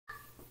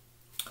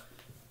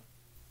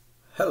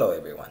Hello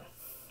everyone,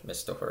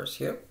 Mr. Hurst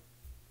here.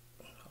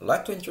 I'd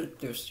like to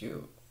introduce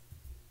you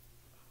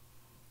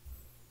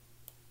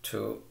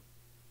to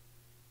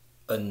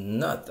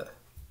another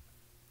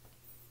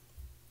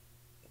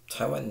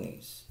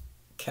Taiwanese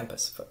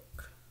campus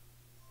folk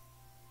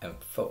and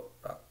folk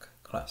rock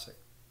classic.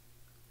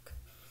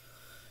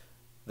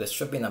 This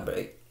should be number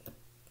 8, the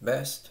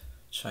best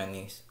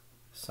Chinese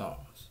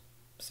songs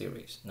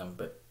series,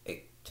 number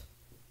 8.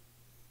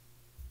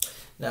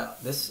 Now,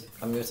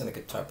 I'm using the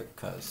guitar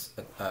because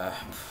I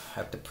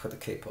have to put the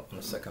capo on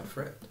the second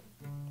fret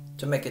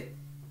to make it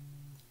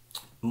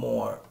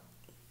more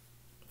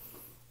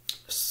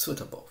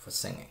suitable for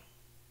singing.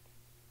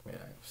 Yeah,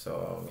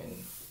 so I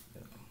mean,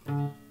 you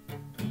know.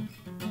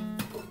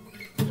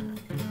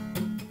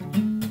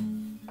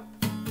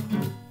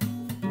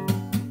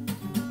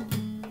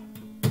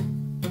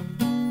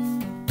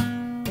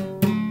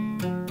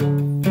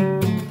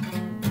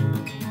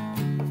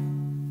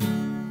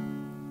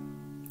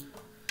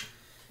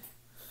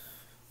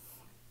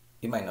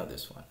 You might know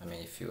this one. I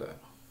mean, if you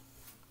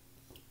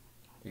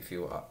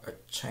are a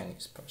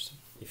Chinese person,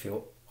 if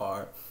you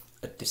are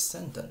a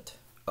descendant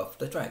of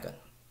the dragon,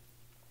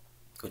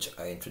 which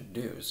I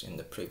introduced in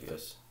the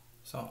previous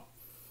song.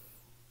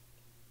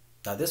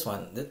 Now this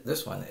one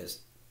is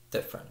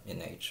different in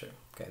nature.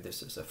 Okay,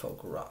 this is a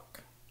folk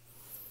rock.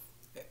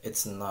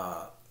 It's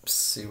not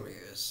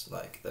serious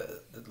like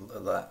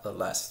the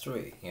last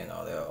three. You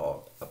know, they're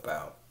all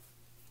about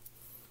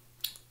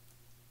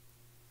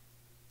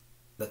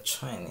the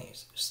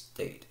Chinese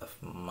state of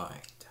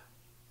mind.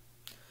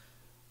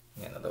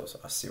 You know, those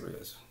are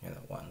serious,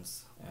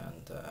 ones,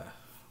 and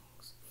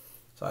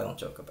so I don't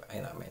joke about.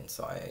 I mean,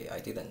 so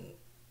I didn't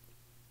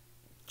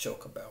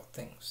joke about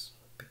things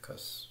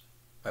because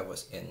I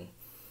was in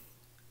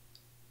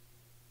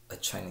a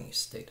Chinese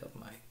state of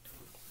mind,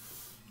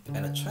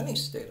 and a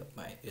Chinese state of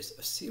mind is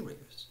a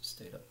serious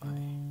state of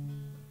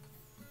mind.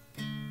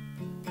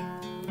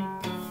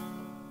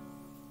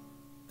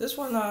 This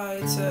one,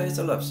 it's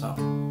a love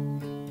song.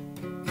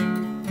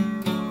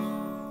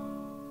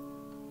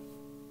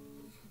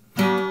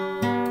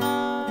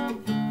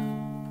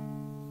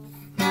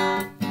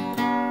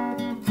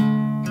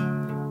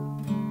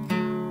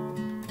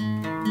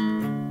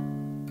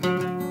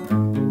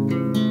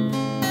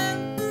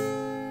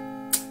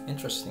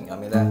 Interesting. I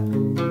mean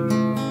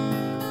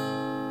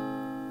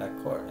that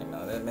chord. I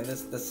mean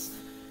this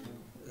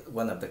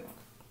one of the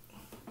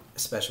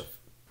special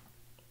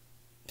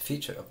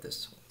feature of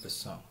this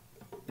song.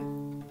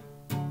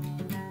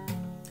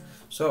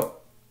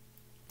 So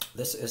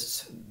this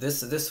is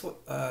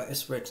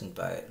written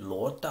by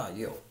Luo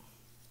Dayou,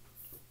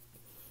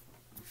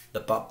 the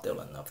Bob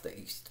Dylan of the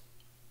East,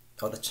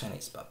 or the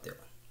Chinese Bob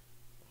Dylan.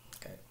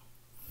 Okay.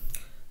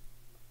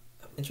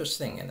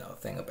 Interesting,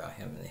 thing about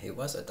him. He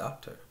was a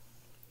doctor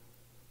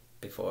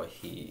before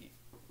he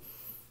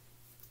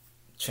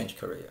changed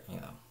career,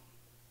 and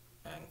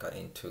got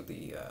into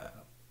the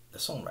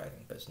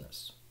songwriting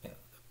business,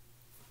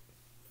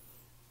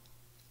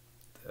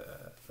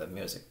 the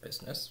music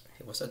business.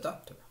 He was a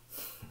doctor,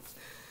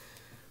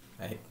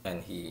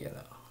 and he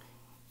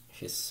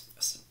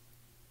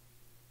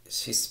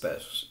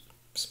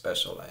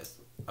specialized.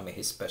 I mean,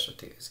 his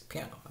specialty is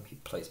piano. I mean, he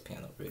plays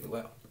piano really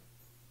well,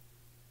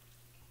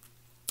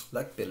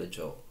 like Billy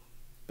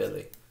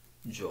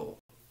Joel,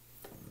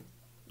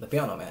 the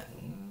piano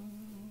man.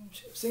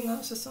 Sing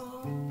us a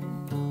song.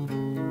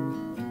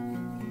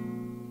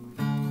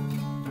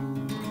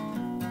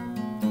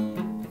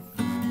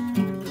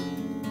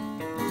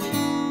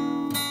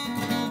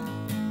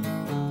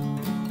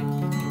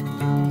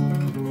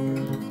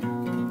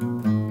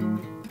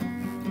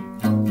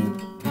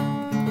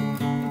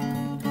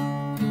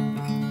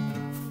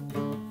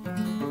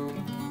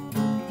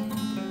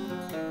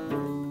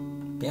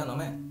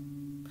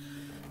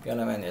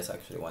 Piano Man is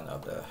actually one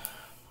of the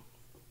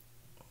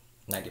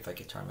 95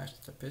 guitar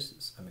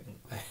masterpieces. I mean,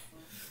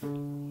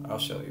 I'll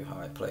show you how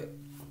I play it.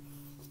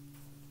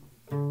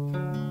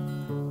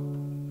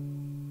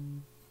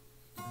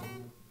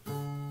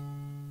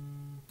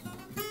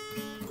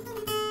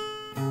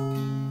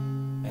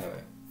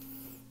 Anyway,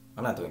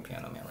 I'm not doing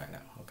Piano Man right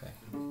now, okay?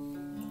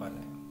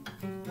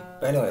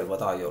 But anyway, Luo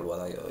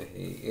Dayou,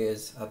 he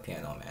is a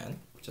piano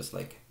man, just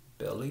like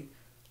Billy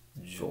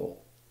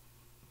Joel.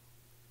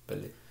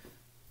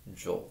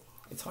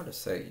 It's hard to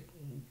say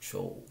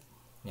Joel,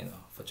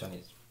 for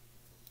Chinese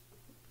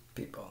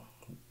people.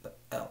 The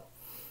L.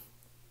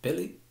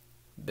 Billy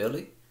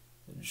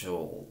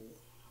Joel.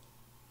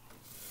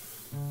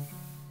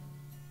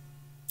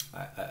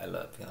 I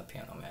love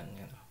piano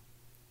man,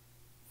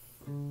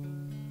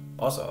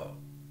 Also,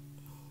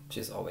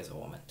 she's always a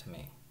woman to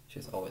me.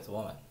 She's always a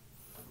woman.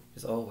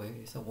 She's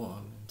always a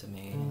woman to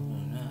me.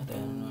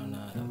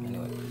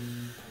 Anyway.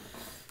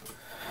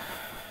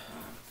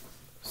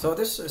 So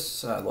this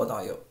is Luo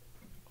Dayou,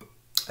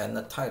 and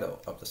the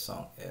title of the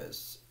song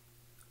is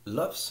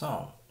Love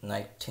Song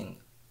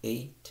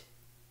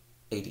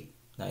 1980.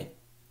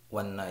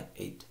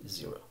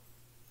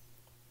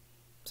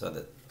 So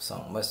the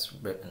song was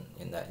written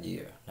in that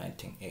year,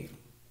 1980.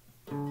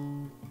 你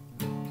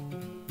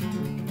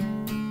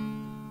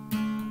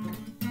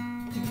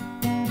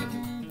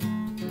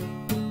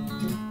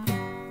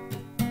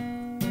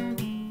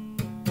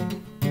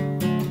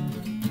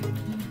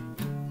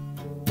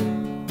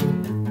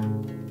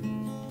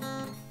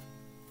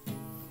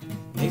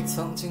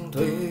曾经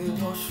对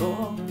我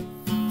说，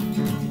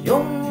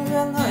永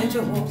远爱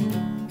着我。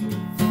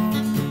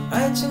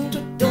爱情这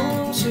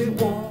东西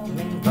我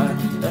明白，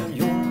但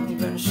永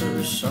远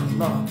是什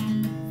么？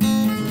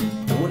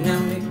姑娘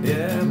你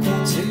别哭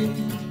泣，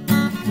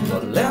我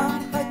俩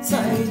还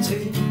在一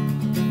起。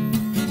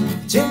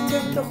今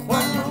天的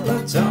欢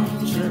乐将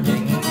是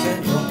明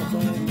天永恒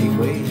的回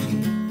忆。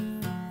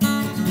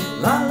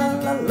啦啦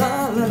啦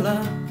啦啦啦，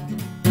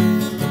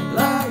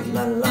啦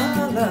啦啦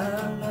啦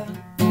啦。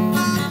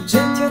今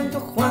天的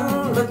欢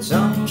乐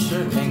将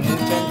是明天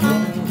永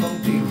恒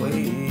的回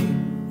忆。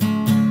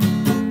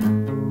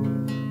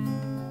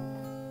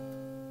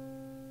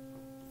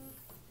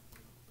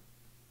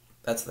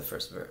That's the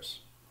first verse.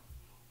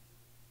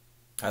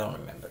 I don't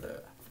remember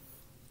the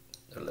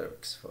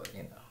lyrics for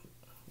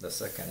the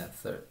second and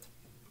third.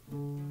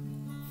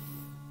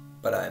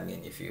 But I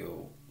mean, if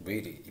you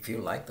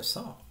like the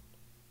song,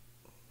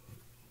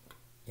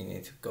 you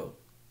need to go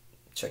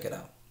check it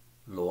out.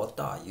 罗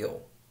大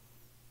佑.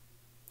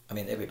 I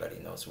mean, everybody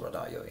knows 罗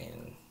大佑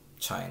in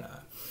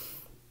China,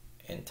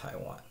 in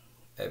Taiwan.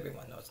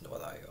 Everyone knows 罗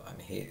大佑. I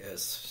mean, he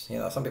is,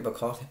 some people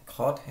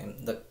called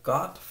him the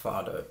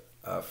godfather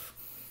of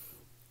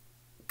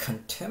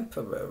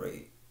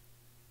contemporary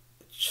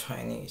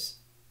Chinese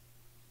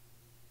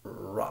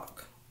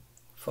rock,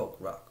 folk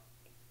rock,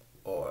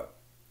 or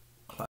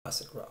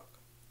classic rock.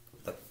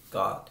 The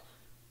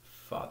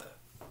godfather.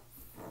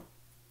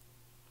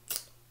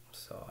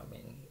 So, I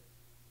mean,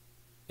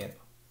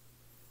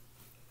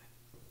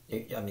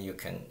 you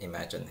can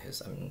imagine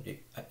his. I mean,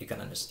 you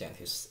can understand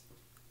his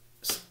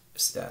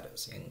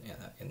status in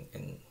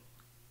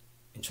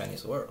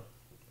Chinese world,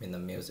 in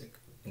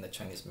the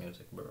Chinese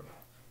music world.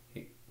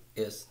 He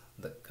is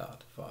the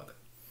godfather.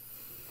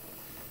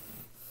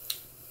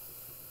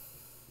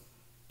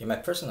 In my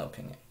personal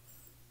opinion,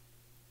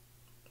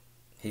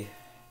 he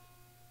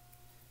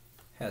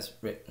has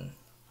written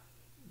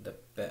the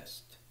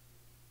best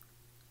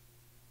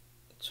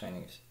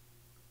Chinese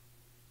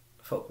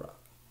folk rock,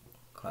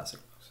 classic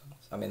rock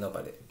songs. I mean,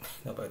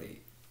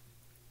 nobody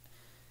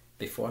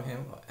before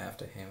him or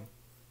after him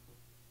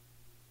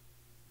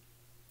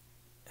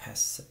has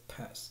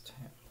surpassed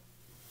him.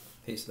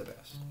 He's the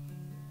best.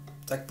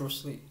 It's like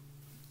Bruce Lee.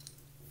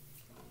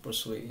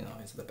 Bruce Lee,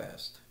 is the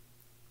best.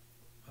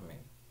 I mean,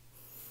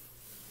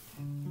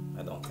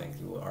 I don't think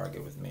you will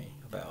argue with me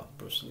about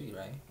Bruce Lee,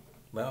 right?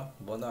 Well,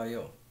 罗大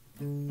佑.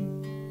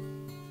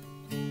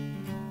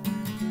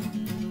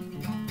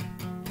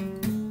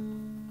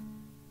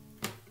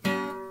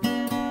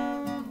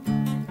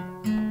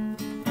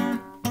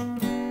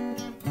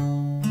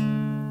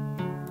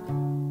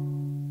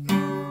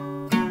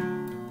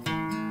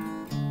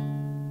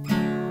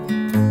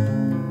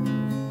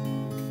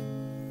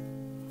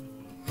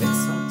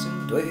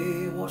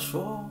对我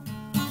说，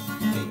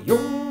你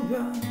永远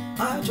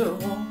爱着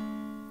我。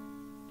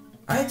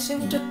爱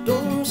情这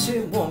东西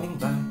我明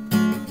白，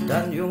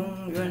但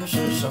永远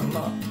是什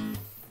么？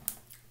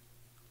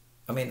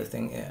 I mean, the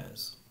thing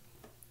is,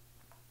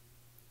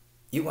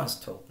 you once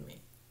told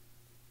me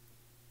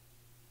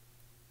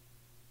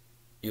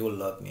you will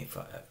love me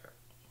forever.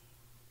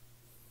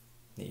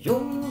 你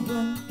永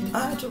远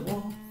爱着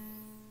我，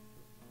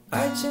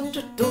爱情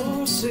这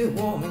东西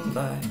我明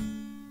白。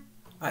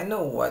I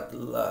know what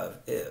love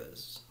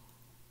is,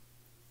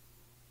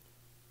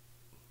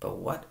 but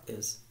what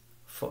is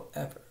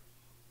forever?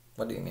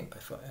 What do you mean by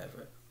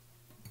forever?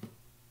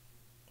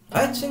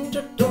 爱情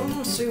这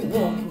东西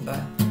我明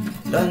白，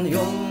但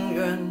永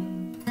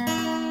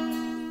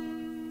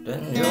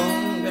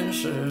远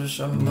是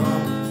什么？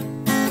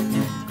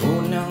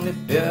姑娘你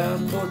别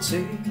哭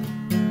泣，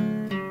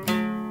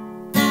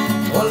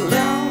我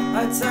俩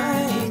还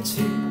在一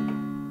起。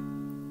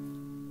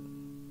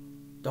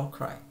Don't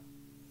cry.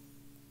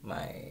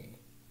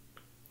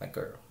 My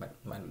girl,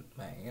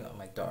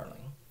 my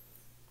darling,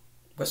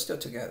 we're still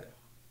together.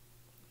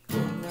 姑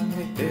娘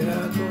你别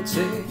哭泣，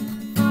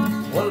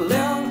我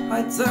俩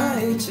还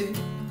在一起。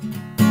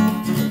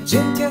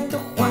今天的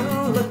欢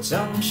乐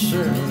将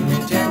是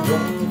明天永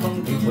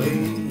恒的回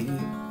忆。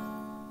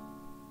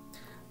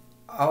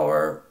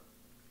Our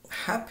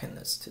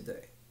happiness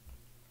today,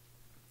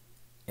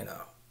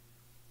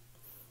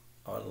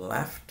 our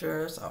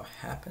laughters, our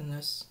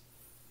happiness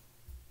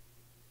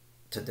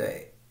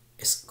today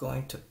is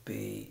going to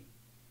be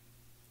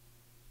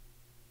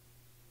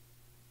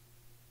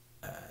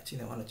今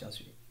天欢乐将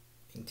是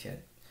明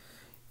天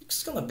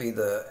it's going to be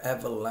the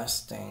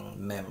everlasting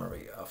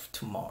memory of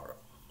tomorrow.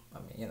 I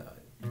mean,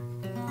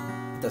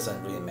 it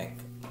doesn't really make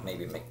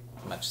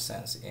much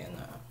sense in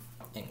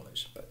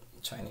English, but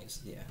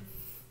Chinese, yeah.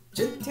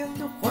 今天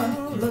的欢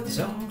乐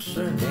将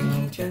是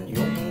明天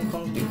永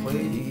恒的回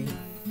忆。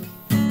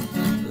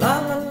啦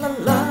啦啦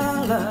啦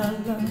啦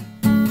啦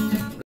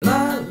啦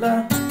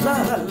啦啦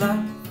啦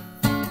啦。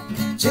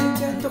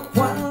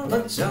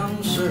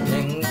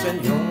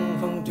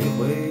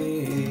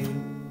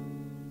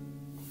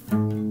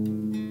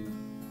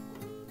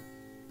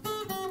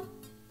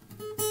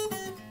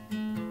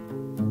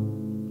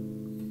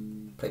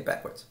Play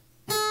backwards.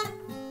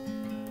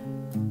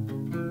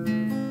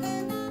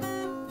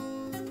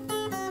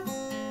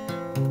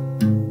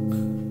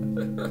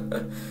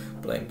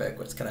 Playing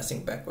backwards. Can I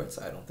sing backwards?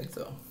 I don't think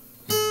so.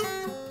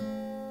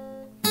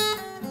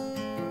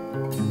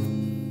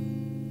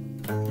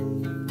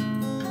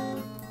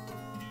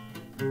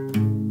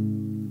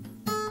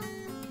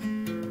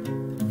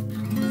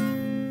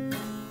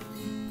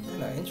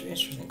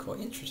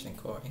 Interesting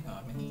chord, you know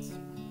what I mean?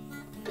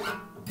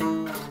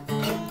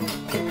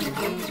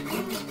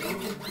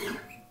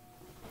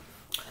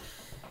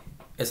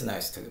 It's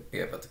nice to be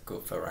able to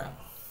goof around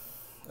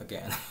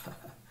again.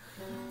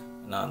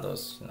 Not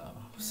those, you know,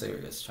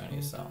 serious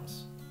Chinese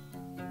songs.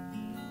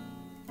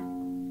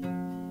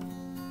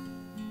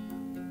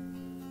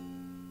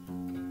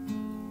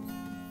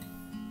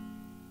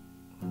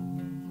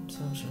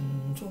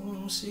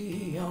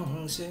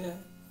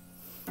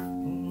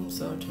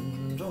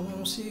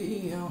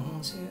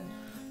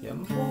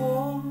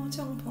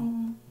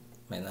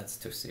 Man, that's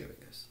too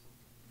serious.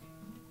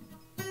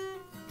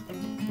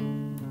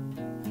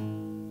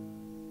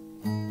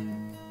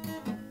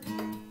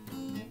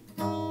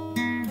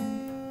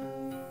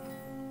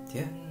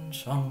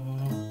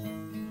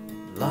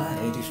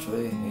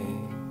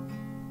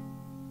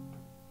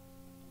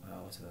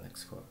 What's the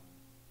next chord?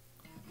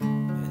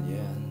 绵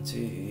延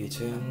几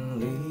千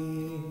里，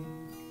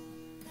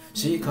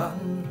细看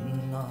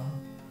那。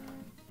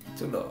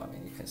Too low. I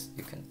mean,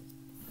 you can.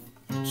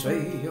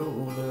 水又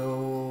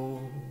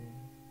流，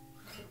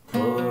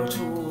何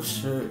处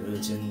是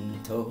尽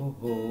头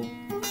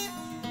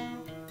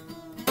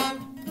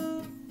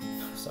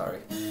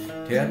 ？Sorry，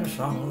 天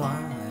上来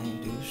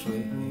的水，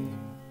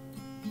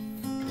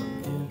绵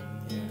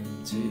延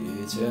几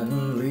千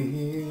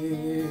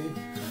里，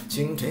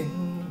倾听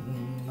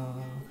那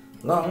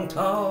浪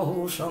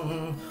涛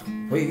声，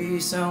回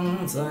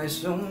响在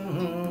胸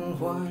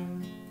怀。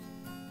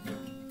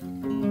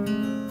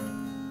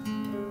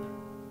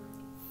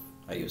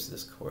I use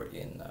this chord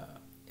in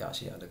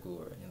Yaxiya the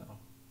Gur, you know,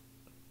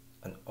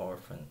 an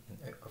orphan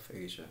of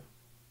Asia.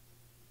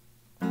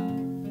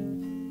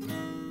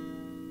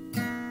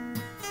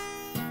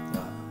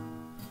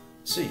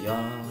 西亚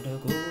的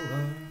孤儿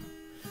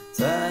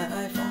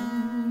在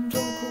风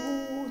中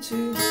哭泣，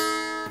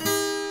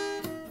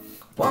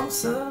黄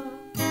色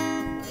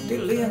的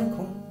脸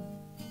孔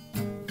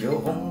有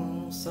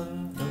红色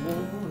的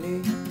污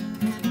泥。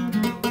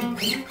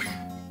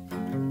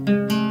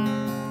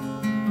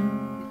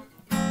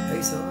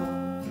黑色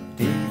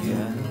的眼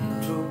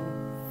珠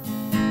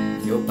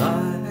有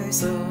白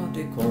色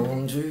的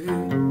恐惧。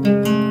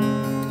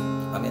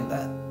I mean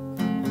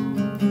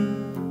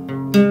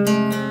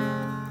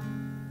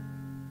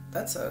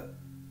that's a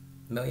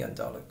 $1 million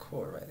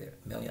chord right there.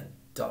 $1 million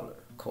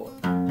chord.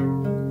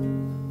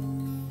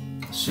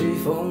 西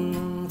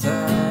风在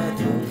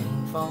东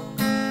方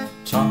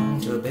唱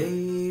着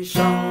悲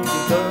伤的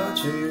歌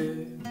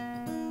曲。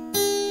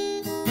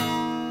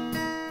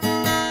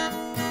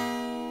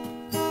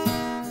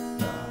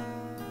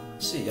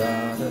西亚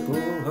的孤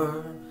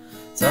儿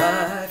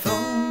在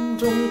风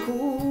中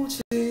哭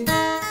泣，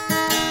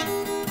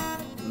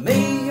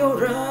没有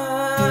人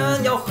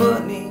要和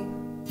你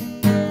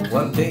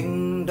玩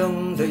平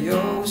等的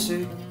游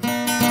戏，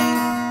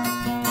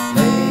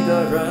每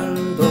个人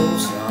都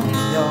想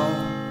要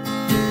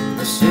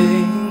那心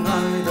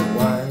爱的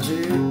玩具。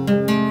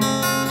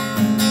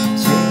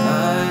亲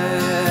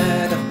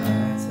爱的孩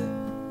子，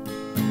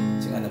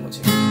亲爱的母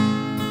亲，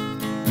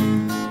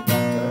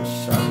这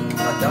什么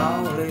道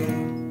理？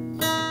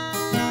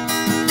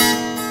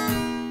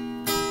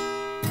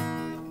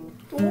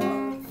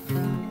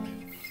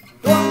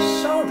多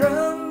少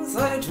人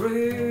在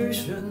追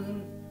寻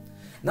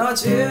那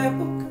解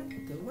不开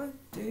的问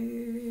题。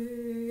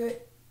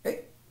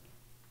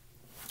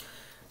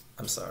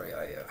I'm sorry,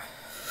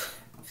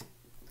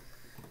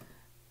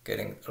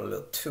 getting a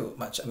little too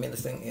much. I mean, the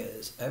thing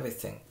is,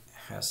 everything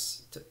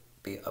has to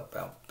be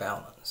about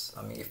balance.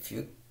 I mean, if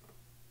you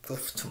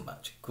goof too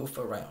much, goof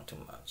around too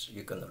much,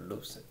 you're gonna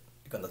lose it.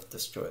 You're gonna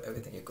destroy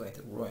everything. You're going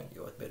to ruin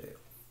your video.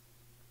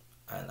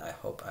 And I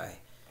hope I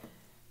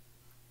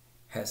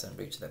hasn't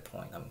reached that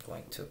point. I'm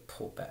going to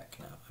pull back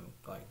now. I'm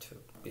going to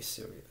be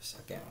serious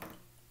again.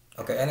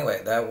 Okay,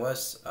 anyway, that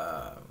was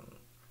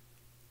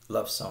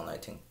Love Song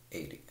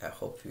 1980. I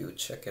hope you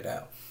check it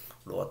out.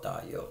 罗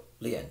大佑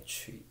恋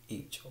曲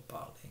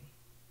1980.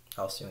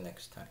 I'll see you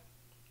next time.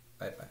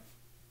 Bye bye.